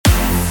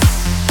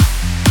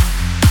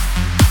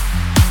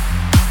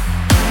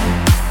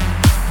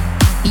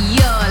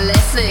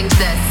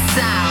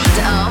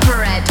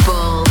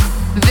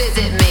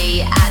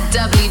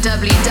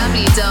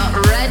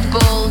www.redbull.se.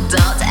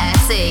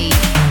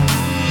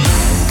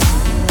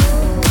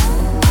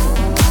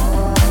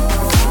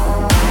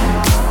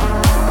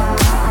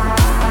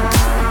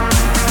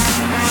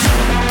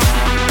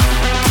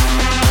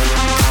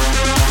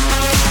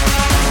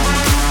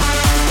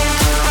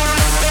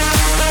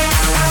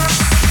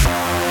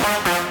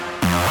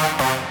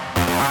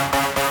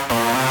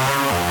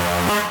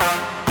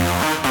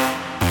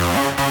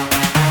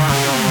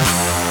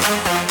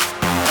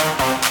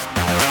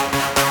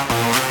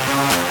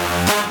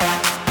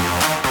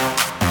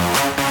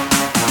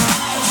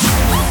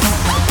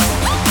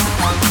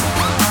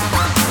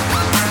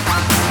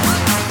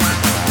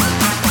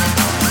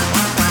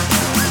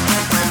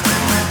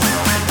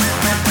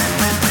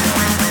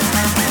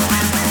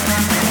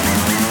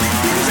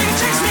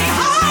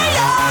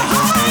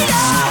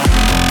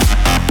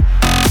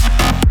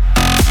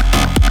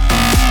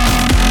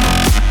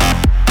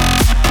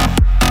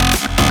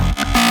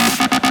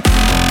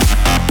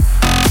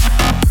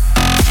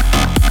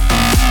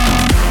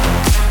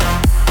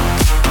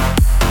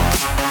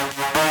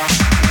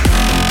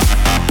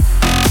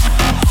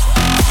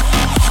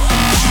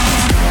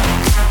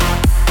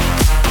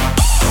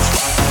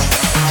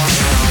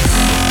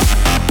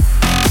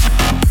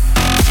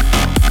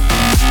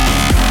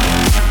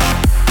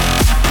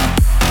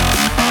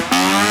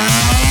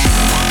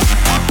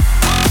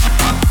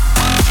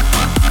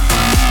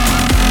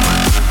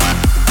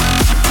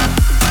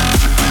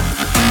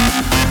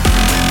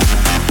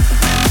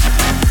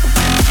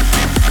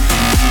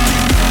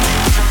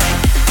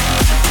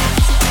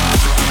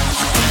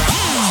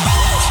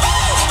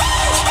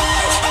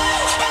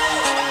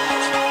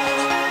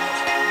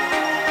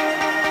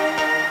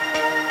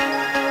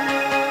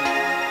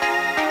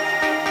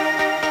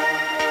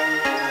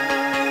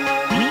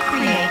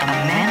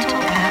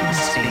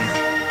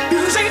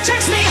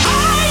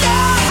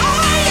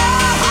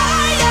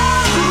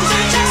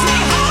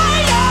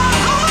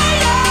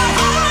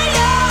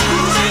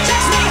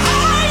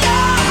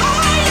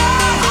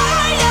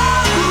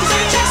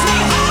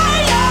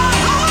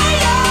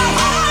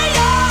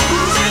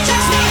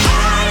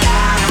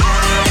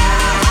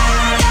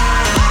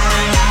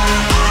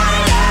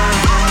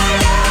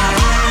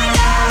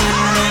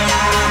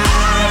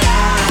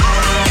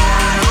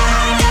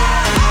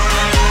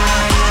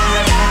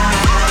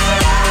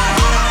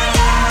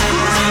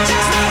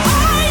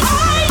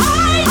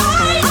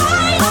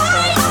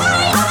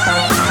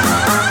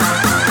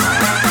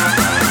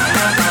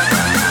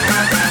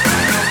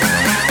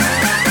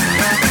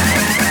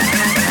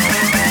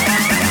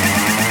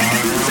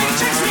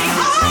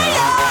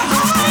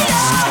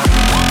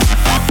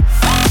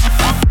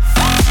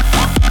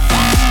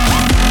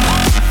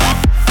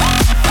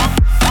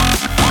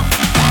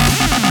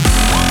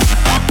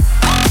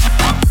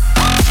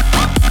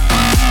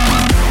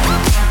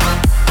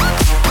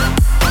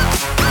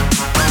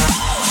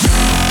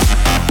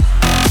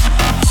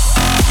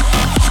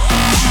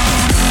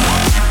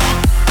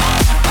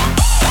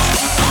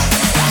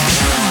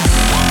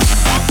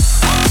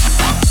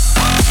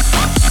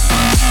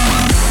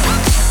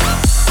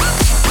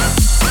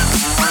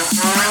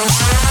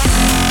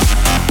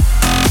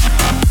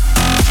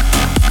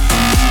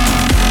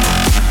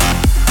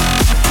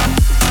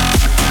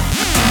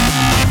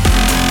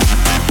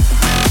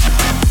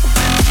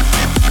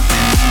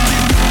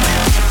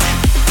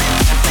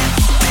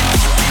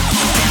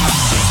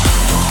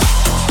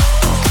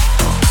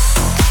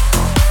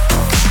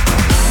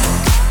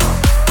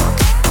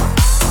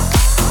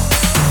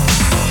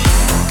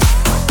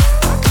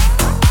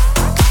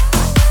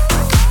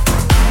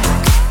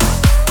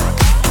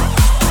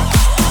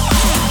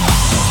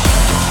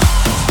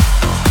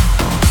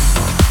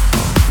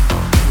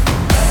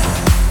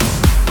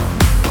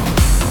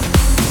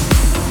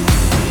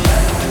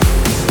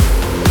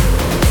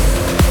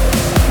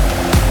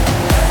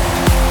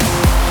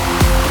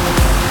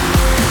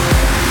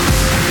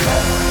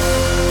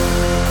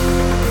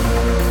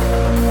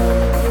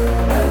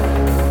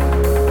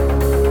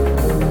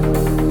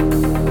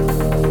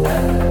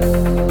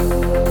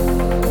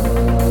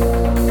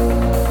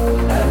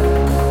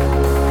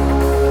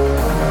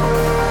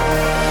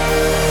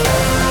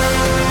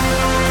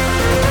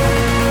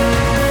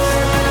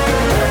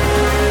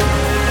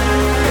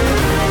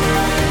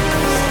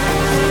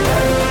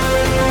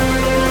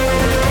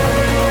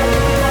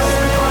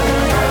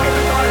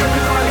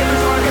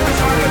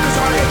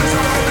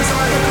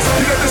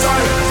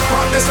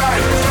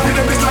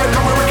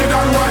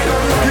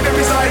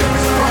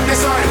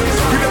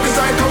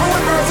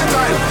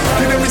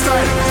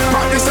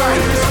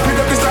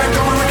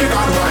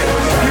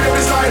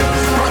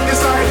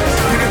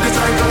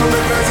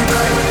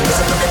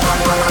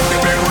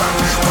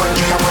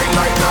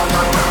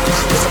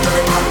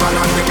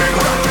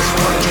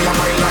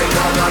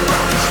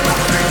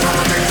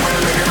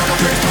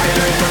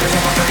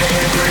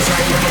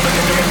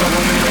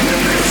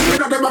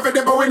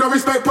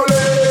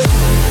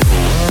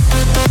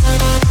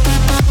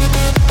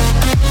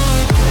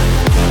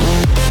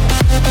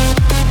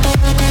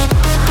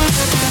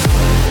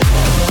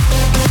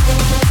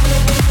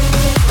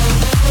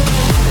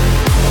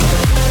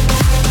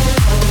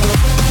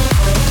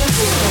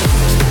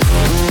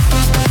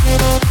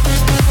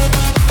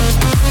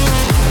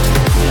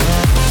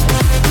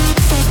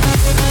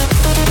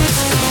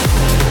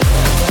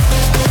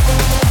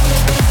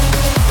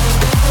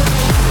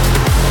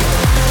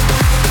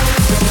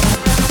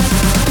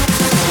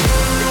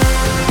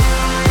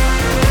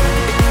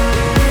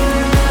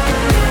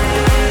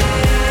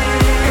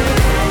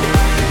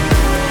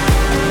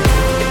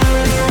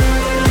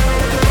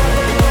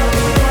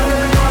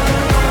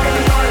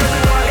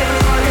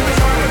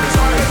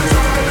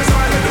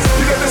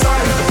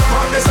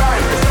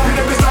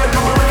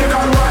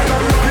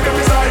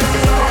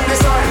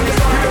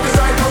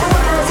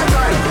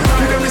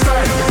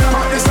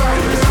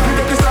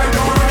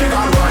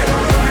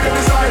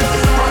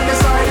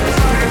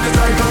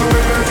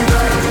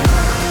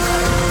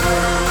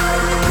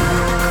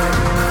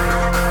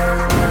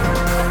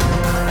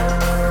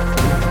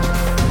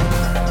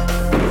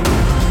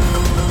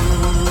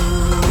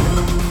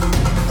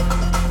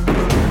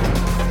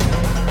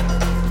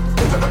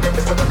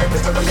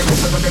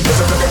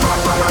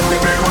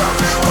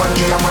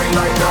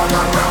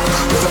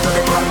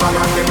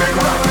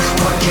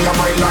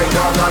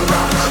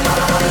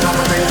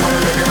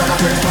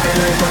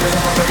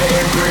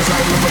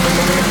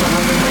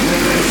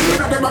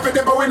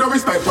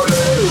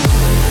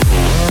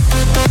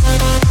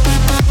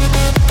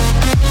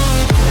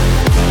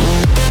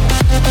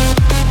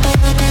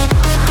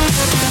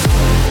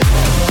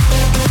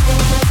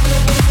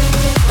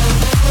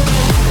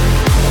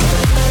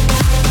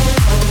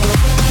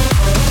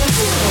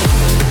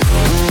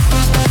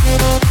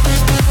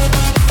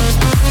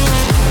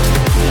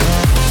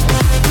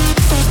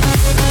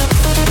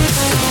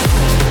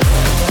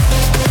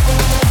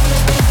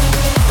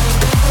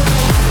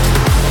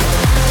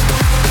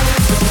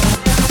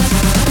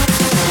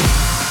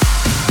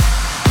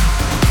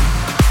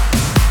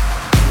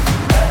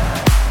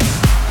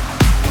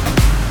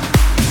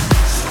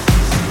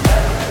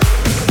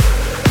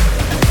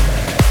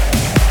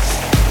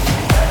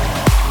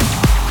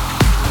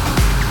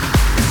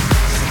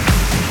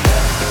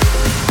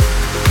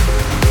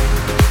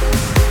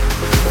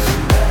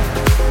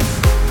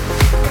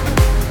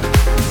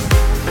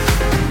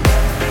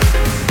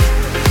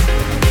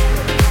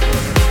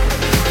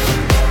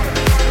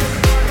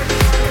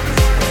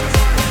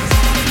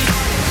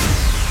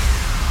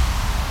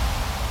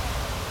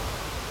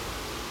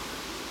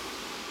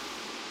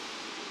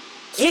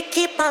 You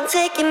keep on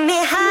taking me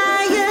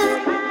higher,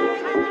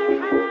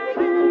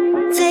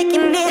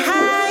 taking me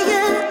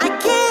higher. I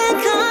can't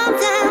calm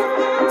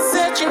down,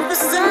 searching for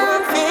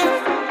something,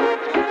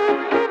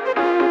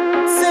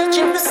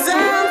 searching for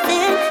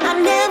something I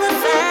never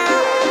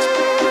found.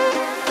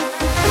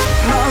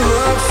 My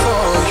love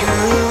for you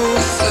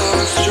is so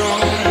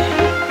strong.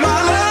 My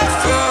love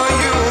for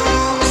you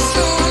is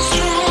so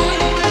strong.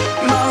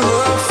 My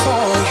love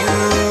for you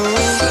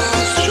is so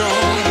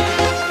strong.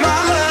 My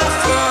love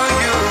for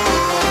you.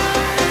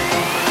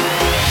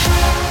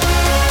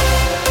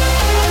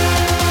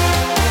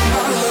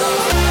 My love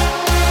for you.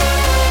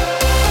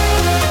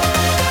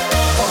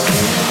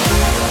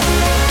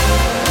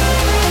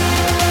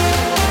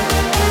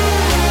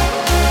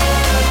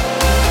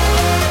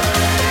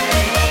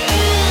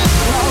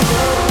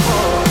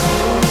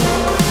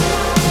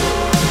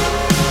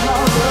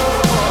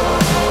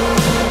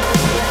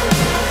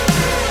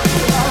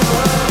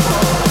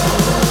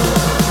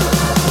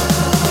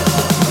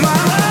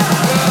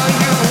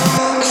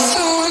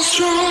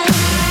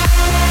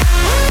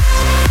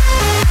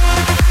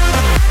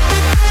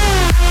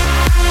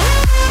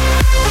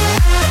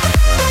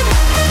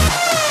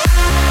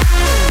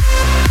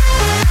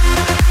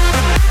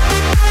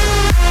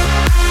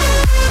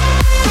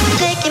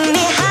 Taking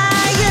me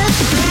higher.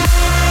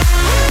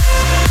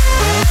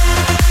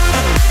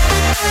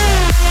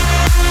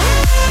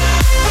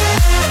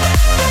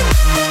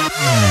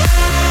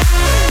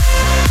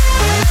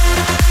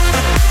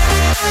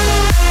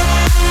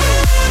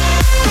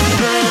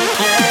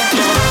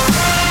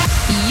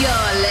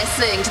 You're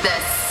listening to the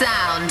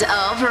sound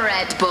of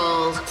Red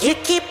Bull. You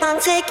keep on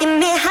taking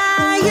me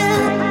higher,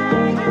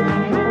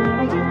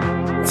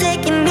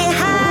 taking me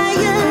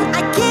higher.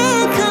 I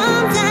can't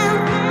calm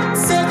down,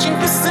 searching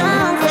for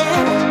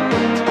something,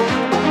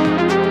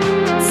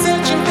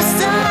 searching for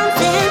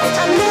something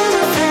I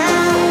never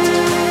found.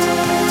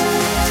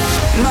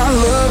 My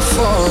love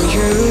for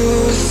you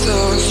is so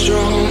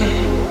strong.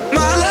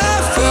 My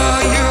love for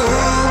you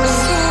is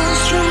so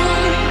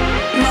strong.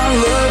 My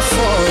love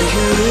for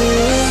you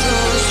is so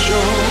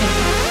strong.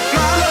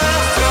 My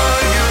love for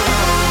you.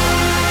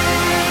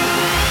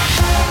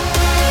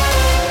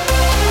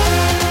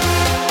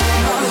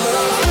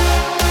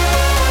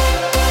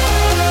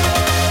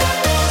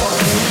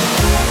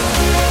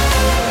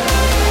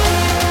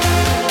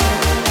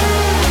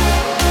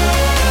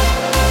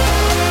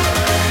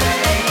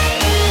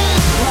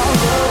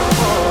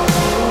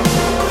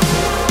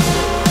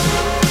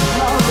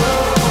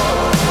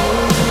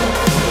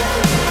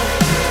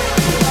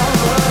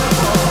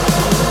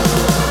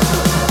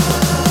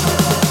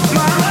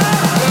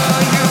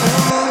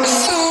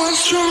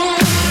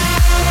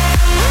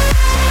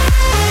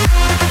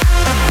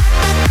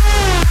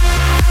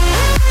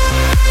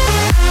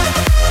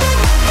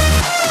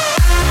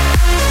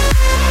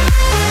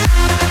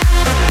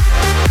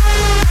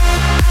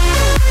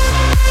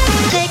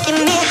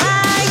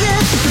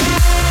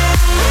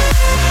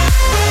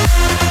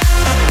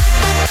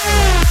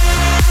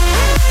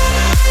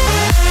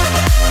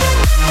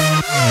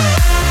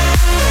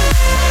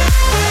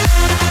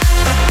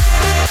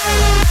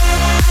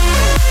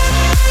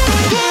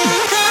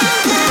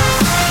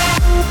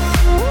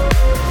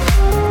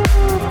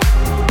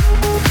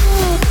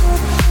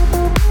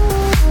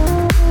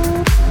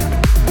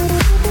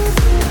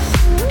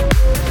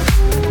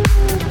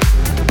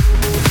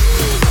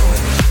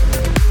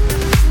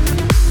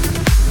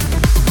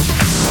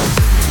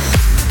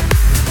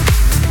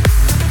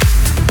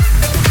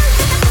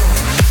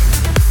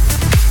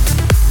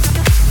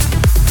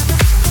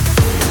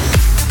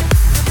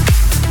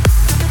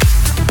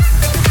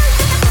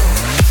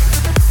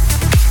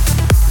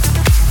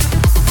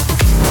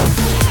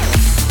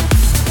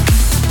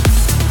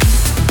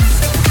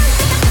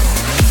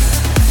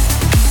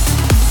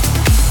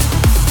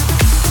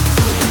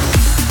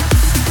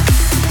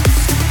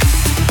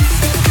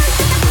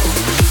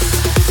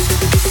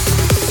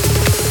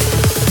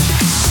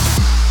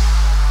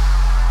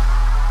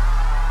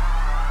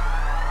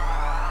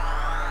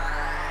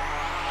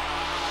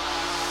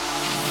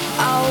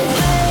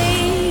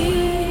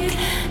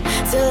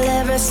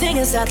 sing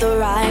us at the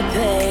right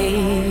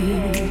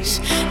pace,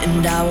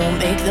 and I won't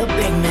make the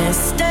big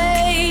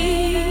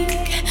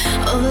mistake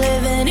of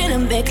living in a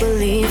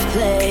make-believe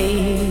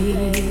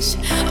place,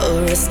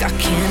 a risk I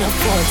can't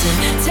afford to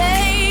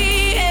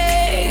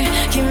take.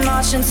 Keep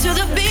marching to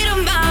the beat of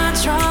my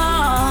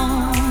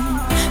drum.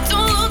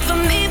 Don't look for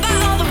me by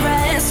all the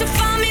rest. To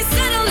find me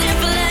settling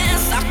for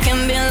less, I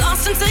can be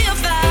lost until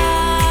you're found.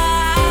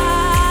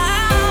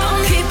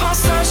 I'll keep on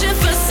searching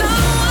for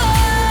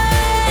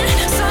someone,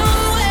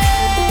 somewhere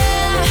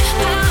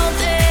out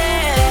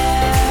there.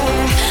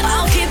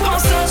 I'll keep on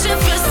searching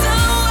for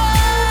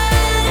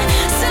someone,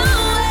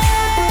 somewhere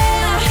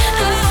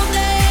out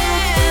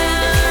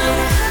there.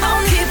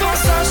 I'll keep on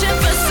searching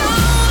for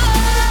someone.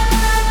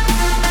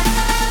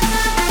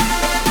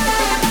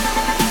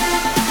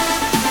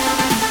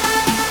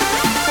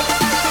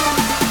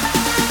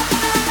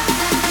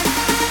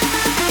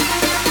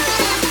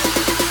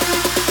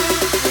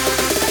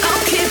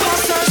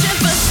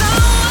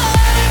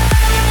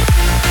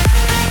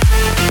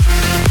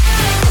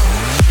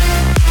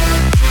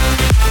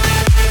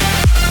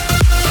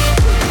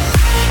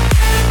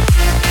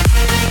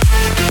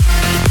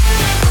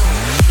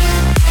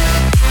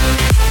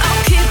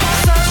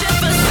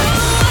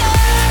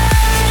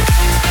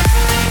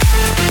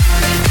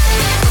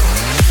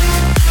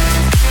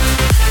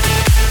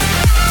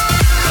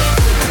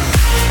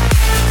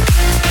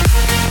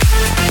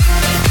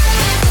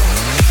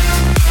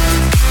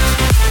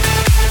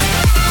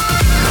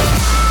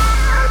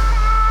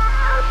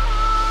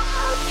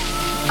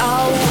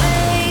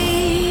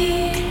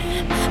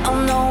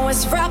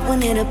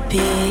 When it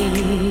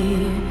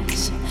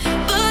appears,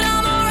 but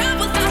I'm alright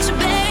without you,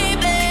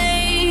 baby.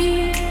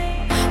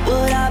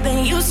 What I've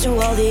been used to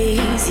all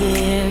these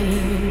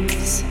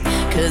years,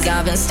 'cause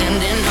I've been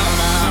standing on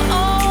my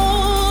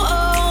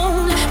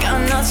own, got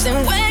nothing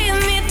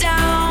weighing me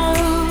down.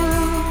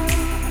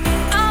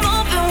 I'm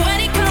open when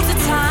it comes to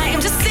time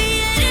to see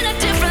it in a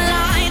different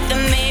light,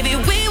 then maybe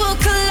we will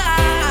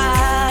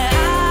collide.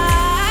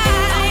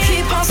 I'll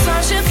keep on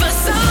searching for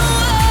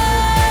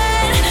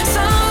someone,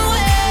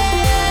 somewhere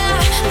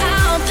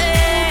out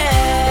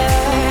there.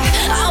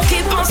 I'll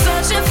keep on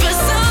searching for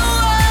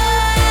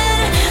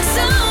someone,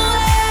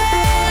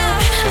 somewhere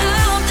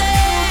out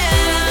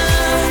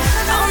there.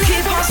 I'll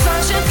keep on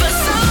searching for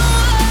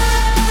someone.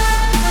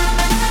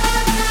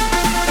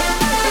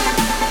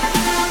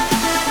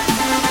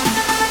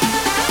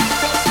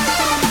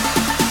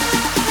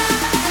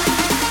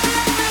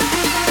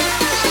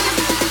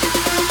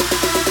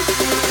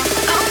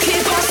 I'll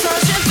keep on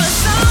searching for someone. I'll keep on searching for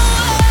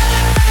someone.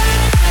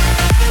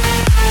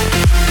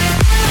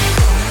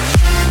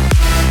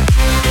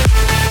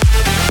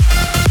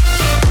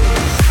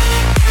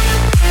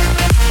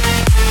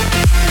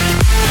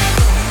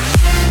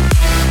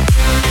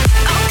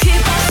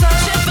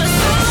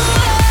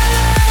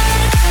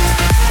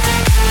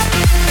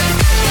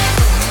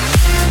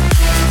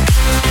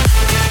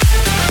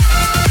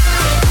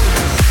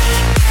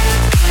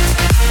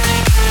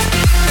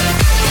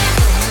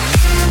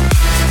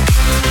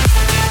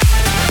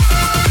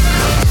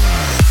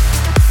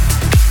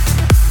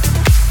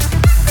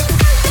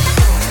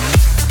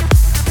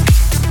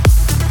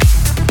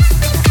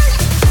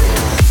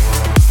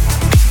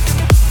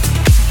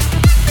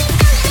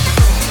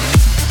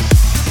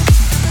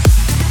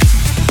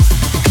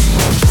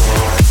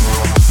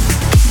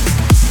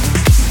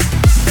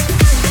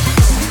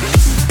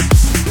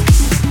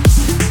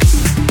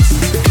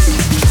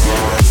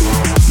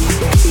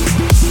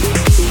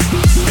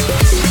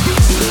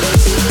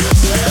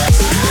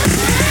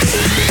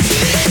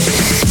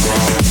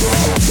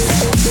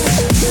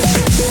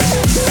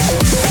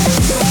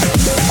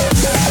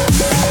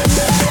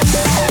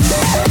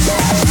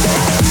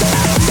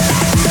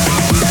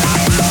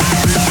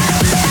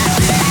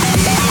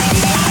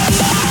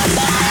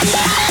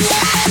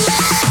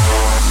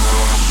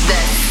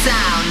 The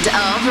sound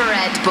of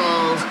Red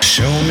Bull.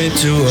 Show me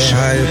to a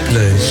higher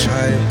place.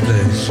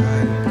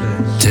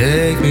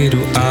 Take me to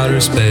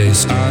outer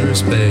space.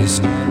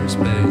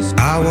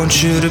 I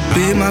want you to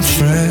be my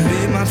friend.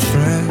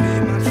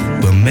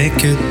 We'll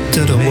make it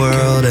to the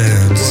world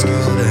ends.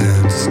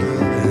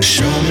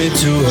 Show me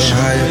to a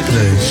higher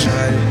place.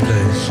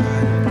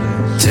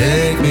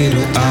 Take me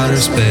to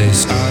outer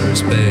space.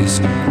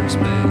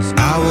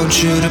 I want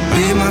you to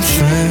be my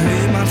friend.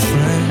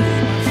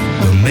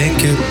 We'll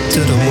make it to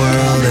the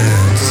world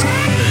ends.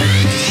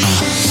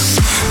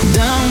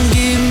 Don't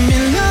give me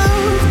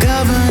love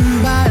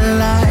governed by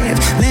life,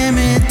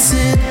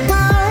 limited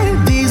by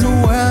these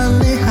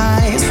worldly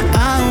highs.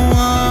 I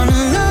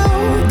wanna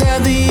know that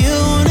the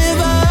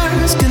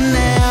universe can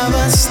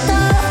never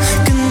stop,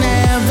 can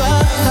never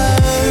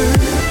hurt.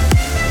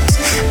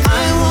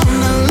 I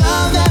want a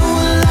love that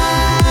will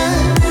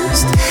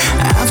last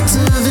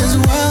after this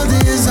world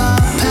is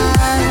our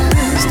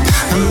past.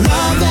 A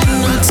love that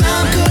no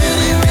time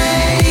could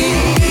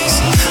erase.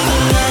 A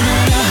love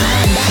that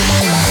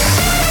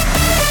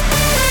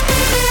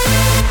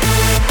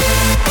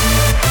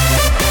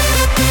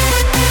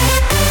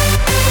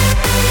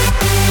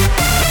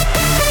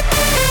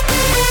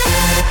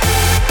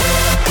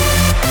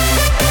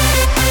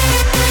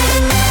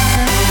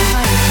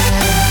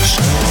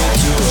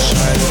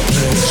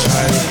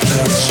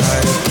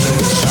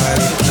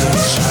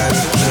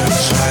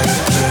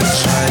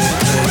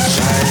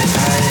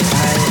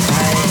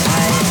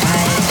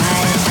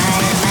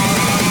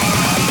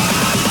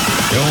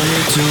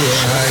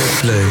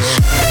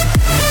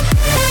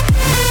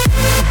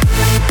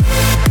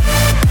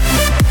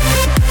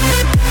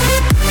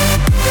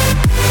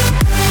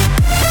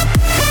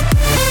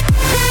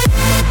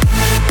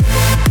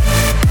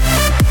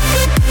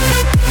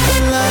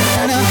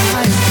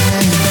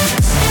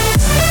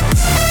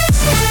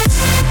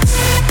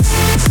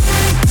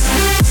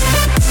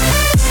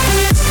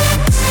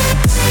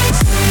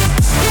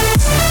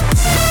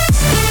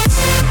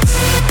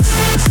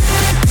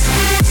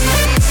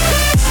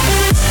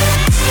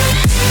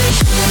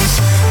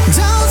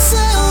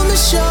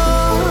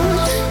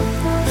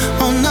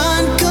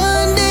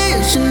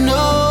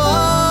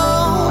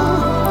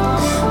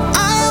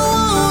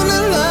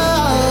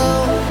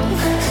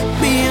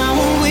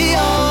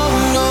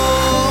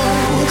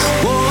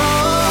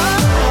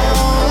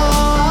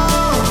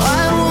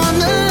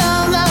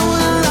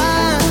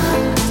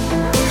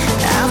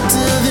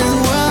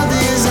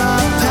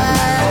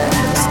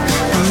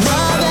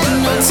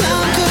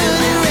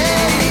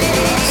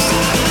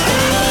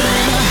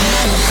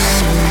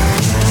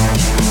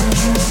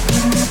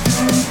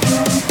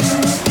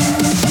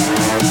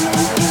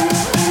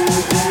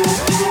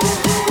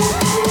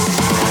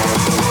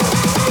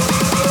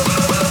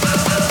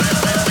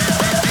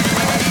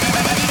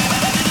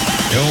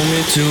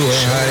to a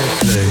higher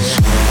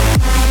place.